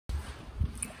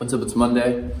What's up? It's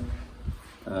Monday.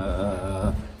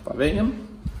 5 a.m.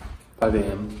 5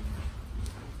 a.m.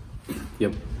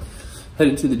 Yep.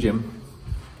 Headed to the gym.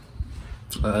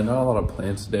 Not a lot of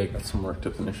plans today. Got some work to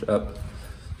finish up.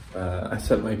 I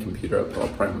set my computer up. I'll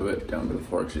probably move it down to the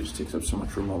floor because it just takes up so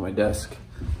much room on my desk.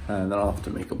 And then I'll have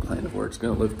to make a plan of where it's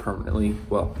going to live permanently.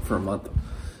 Well, for a month.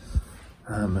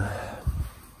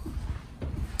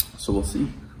 So we'll see.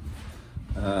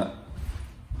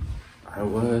 I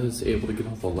was able to get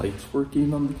all the lights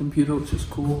working on the computer, which is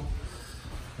cool.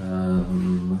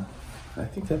 I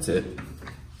think that's it.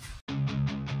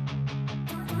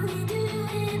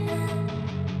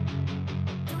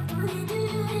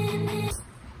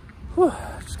 Whew,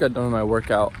 just got done with my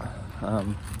workout.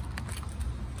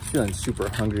 Feeling super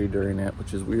hungry during it,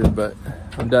 which is weird, but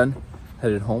I'm done.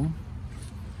 Headed home.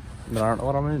 And I don't know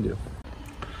what I'm gonna do.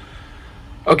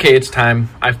 Okay, it's time.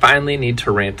 I finally need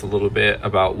to rant a little bit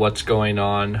about what's going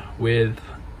on with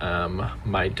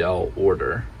my Dell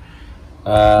order.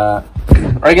 Or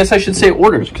I guess I should say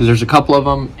orders, because there's a couple of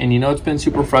them, and you know it's been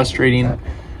super frustrating.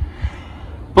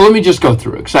 But let me just go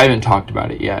through it, because I haven't talked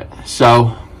about it yet.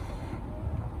 So,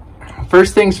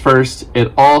 first things first,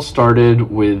 it all started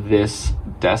with this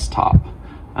desktop.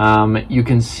 You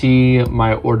can see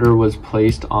my order was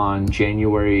placed on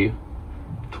January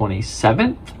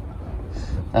 27th.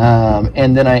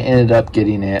 And then I ended up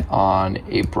getting it on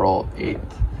April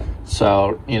 8th.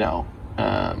 So, you know,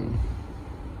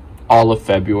 all of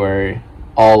February,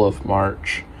 all of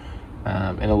March,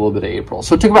 and a little bit of April.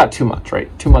 So it took about 2 months, right?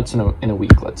 2 months in a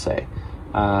week, let's say,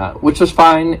 which was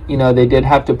fine. You know, they did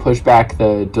have to push back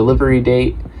the delivery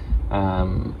date.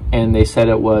 And they said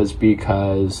it was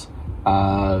because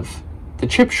of the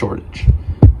chip shortage.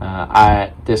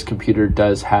 This computer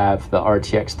does have the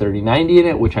RTX 3090 in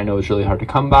it, which I know is really hard to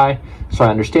come by. So I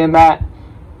understand that.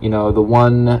 You know, the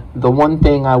one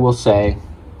thing I will say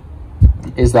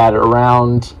is that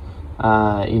around,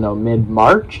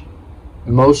 mid-March,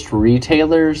 most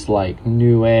retailers like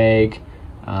Newegg,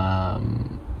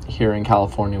 here in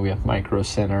California, we have Micro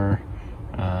Center.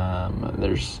 I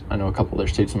know a couple other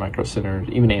states in Micro Center,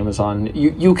 even Amazon.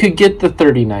 You could get the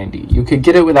 3090. You could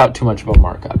get it without too much of a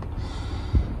markup.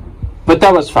 But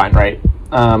that was fine, right?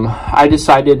 I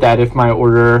decided that if my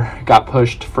order got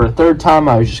pushed for a third time,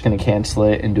 I was just going to cancel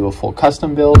it and do a full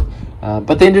custom build.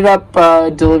 But they ended up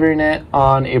delivering it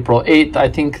on April 8th. I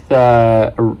think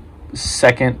the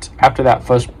second, after that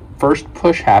first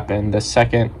push happened, the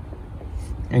second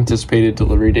anticipated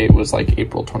delivery date was like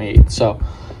April 28th. So,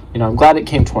 you know, I'm glad it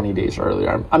came 20 days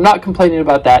earlier. I'm not complaining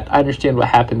about that. I understand what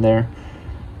happened there.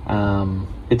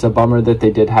 It's a bummer that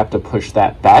they did have to push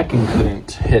that back and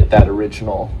couldn't hit that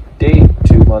original date.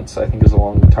 2 months, I think, is a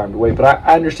long time to wait. But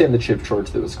I understand the chip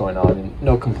shortage that was going on, and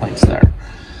no complaints there.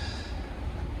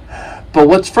 But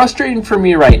what's frustrating for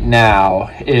me right now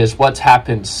is what's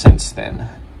happened since then.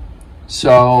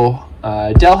 So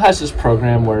Dell has this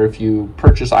program where if you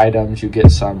purchase items, you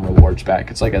get some rewards back.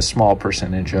 It's like a small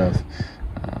percentage of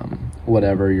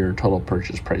whatever your total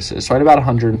purchase price is. So I had about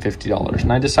 $150,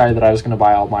 and I decided that I was going to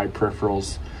buy all my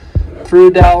peripherals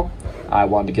through Dell. I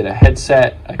wanted to get a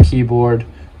headset, a keyboard,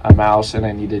 a mouse, and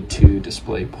I needed 2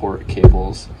 display port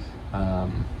cables.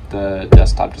 The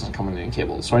desktop doesn't come with any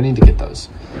cables, so I need to get those.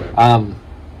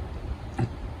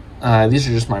 These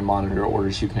are just my monitor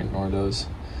orders. You can ignore those.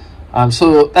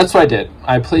 So that's what I did.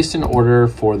 I placed an order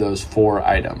for those 4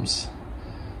 items.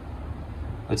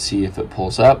 Let's see if it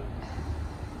pulls up.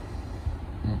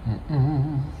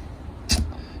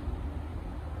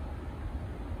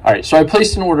 All right, so I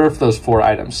placed an order for those 4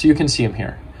 items, so you can see them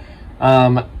here.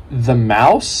 The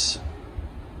mouse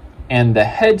and the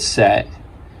headset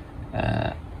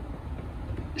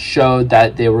showed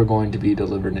that they were going to be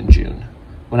delivered in June.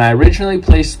 When I originally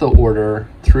placed the order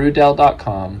through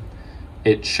Dell.com,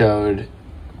 it showed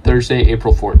Thursday,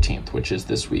 April 14th, which is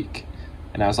this week.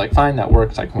 And I was like, fine, that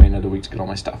works. I can wait another week to get all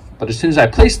my stuff. But as soon as I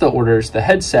placed the orders, the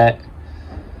headset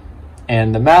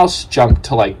and the mouse jumped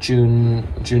to like June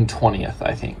 20th,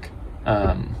 I think,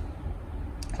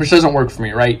 which doesn't work for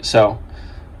me, right? So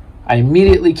I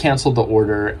immediately canceled the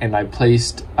order, and I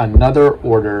placed another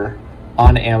order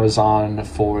on Amazon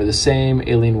for the same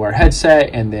Alienware headset,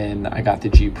 and then I got the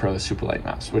G Pro Superlight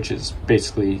mouse, which is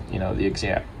basically, you know, the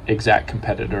exact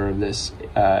competitor of this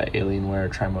Alienware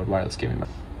Tri-Mode wireless gaming mouse.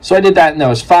 So I did that, and that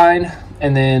was fine.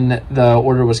 And then the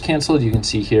order was canceled. You can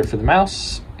see here for the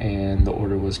mouse, and the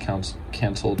order was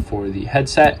canceled for the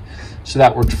headset. So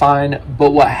that worked fine.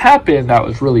 But what happened that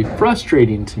was really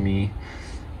frustrating to me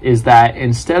is that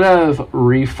instead of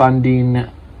refunding,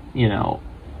 you know,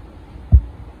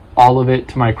 all of it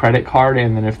to my credit card,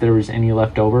 and then if there was any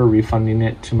left over, refunding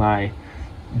it to my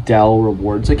Dell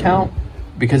rewards account,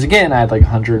 because again, I had like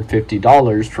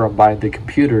 $150 from buying the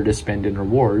computer to spend in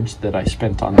rewards that I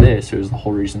spent on this. It was the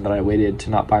whole reason that I waited to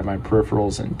not buy my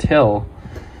peripherals until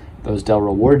those Dell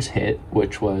rewards hit,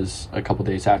 which was a couple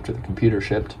days after the computer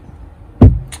shipped.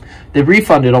 They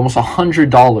refunded almost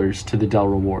 $100 to the Dell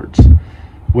rewards,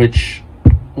 which,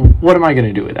 what am I going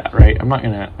to do with that, right? I'm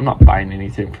not buying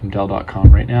anything from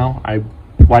Dell.com right now.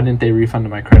 Why didn't they refund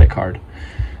my credit card?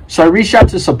 So I reached out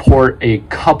to support a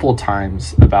couple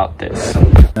times about this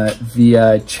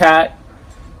via chat,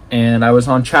 and I was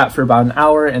on chat for about an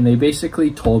hour, and they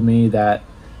basically told me that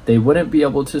they wouldn't be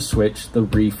able to switch the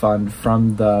refund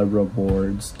from the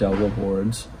rewards, Dell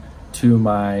rewards,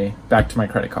 back to my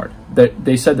credit card.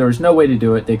 They said there was no way to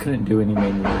do it. They couldn't do any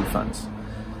manual refunds.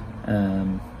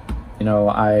 You know,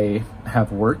 I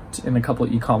have worked in a couple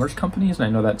of e-commerce companies, and I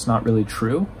know that's not really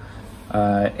true.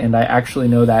 And I actually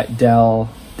know that Dell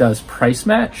does price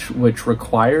match, which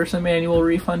requires a manual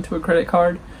refund to a credit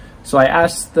card. So I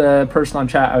asked the person on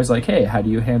chat, I was like, hey, how do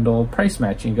you handle price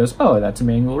matching? He goes, oh, that's a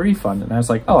manual refund. And I was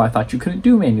like, oh, I thought you couldn't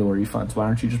do manual refunds. Why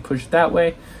don't you just push it that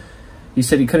way? He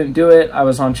said he couldn't do it. I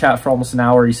was on chat for almost an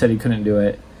hour. He said he couldn't do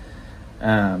it.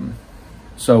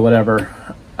 So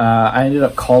whatever. I ended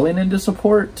up calling into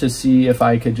support to see if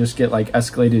I could just get like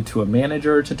escalated to a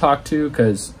manager to talk to,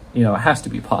 because, you know, it has to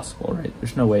be possible, right?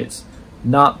 There's no way it's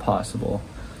not possible.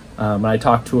 I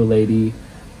talked to a lady,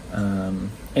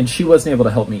 and she wasn't able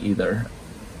to help me either.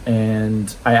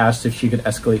 And I asked if she could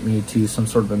escalate me to some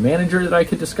sort of a manager that I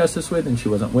could discuss this with, and she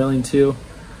wasn't willing to.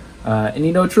 And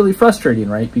you know, it's really frustrating,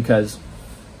 right? Because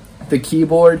the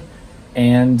keyboard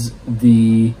and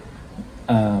the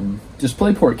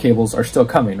DisplayPort cables are still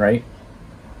coming, right?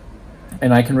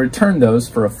 And I can return those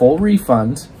for a full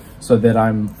refund so that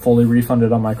I'm fully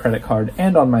refunded on my credit card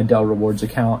and on my Dell rewards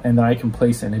account, and then I can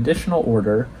place an additional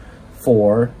order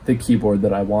for the keyboard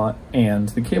that I want and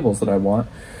the cables that I want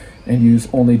and use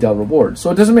only Dell rewards. So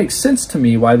it doesn't make sense to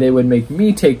me why they would make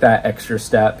me take that extra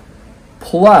step,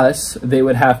 plus they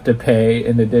would have to pay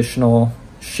an additional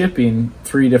shipping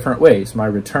 3 different ways: my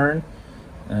return,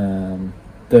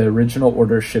 the original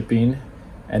order shipping,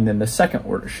 and then the second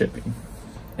order shipping.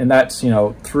 And that's, you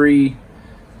know, three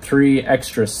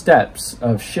extra steps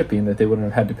of shipping that they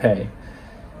wouldn't have had to pay.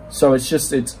 So it's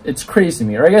just, it's crazy to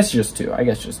me, or I guess just 2,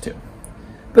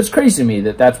 But it's crazy to me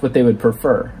that that's what they would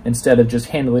prefer instead of just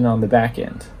handling on the back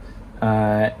end.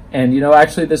 And, you know,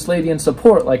 actually this lady in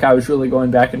support, like, I was really going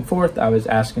back and forth. I was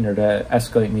asking her to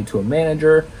escalate me to a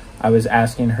manager. I was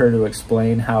asking her to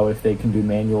explain how, if they can do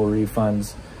manual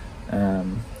refunds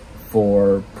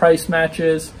for price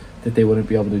matches, that they wouldn't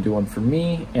be able to do one for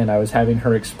me. And I was having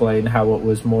her explain how it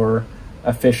was more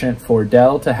efficient for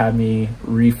Dell to have me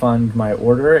refund my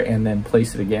order and then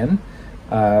place it again.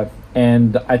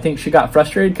 And I think she got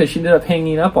frustrated because she ended up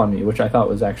hanging up on me, which I thought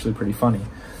was actually pretty funny.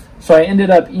 So I ended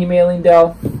up emailing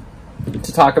Dell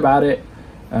to talk about it.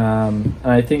 And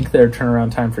I think their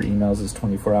turnaround time for emails is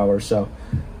 24 hours. So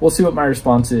we'll see what my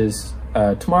response is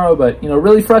tomorrow. But, you know,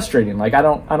 really frustrating. Like, I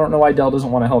don't know why Dell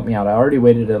doesn't want to help me out. I already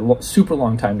waited a super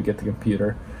long time to get the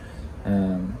computer.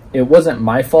 It wasn't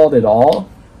my fault at all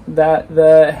that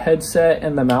the headset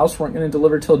and the mouse weren't going to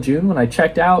deliver till June. When I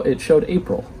checked out, it showed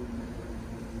April.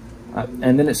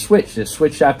 And then it switched. It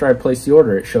switched after I placed the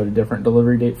order. It showed a different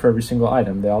delivery date for every single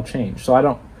item. They all changed. So I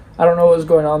don't know what was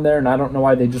going on there, and I don't know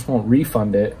why they just won't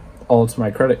refund it all to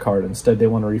my credit card. Instead, they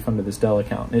want to refund to this Dell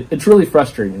account. It's really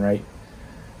frustrating, right?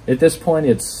 At this point,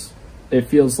 it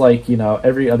feels like, you know,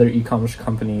 every other e-commerce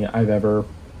company I've ever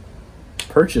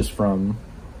purchased from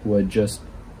would just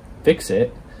fix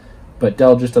it, but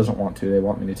Dell just doesn't want to. They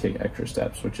want me to take extra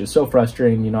steps, which is so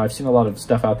frustrating. You know, I've seen a lot of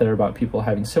stuff out there about people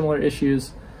having similar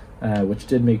issues, which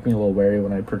did make me a little wary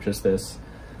when I purchased this.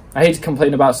 I hate to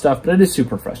complain about stuff, but it is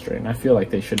super frustrating. I feel like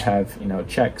they should have, you know,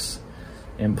 checks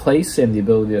in place and the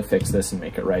ability to fix this and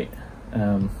make it right.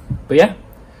 But yeah,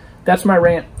 that's my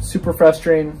rant. Super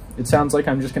frustrating. It sounds like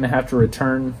I'm just going to have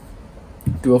to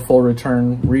do a full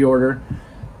return, reorder.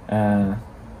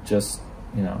 Just,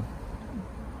 you know,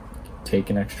 take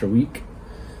an extra week.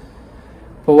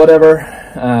 But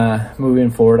whatever,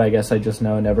 moving forward, I guess I just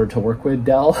know never to work with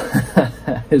Dell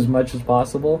as much as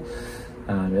possible.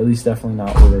 At least definitely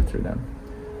not order through them.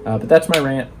 But that's my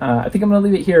rant. I think I'm going to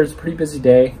leave it here. It's a pretty busy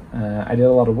day. I did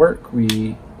a lot of work.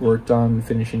 We worked on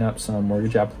finishing up some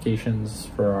mortgage applications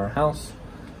for our house.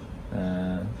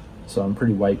 So I'm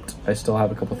pretty wiped. I still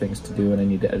have a couple things to do, and I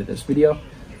need to edit this video.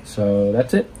 So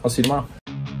that's it. I'll see you tomorrow.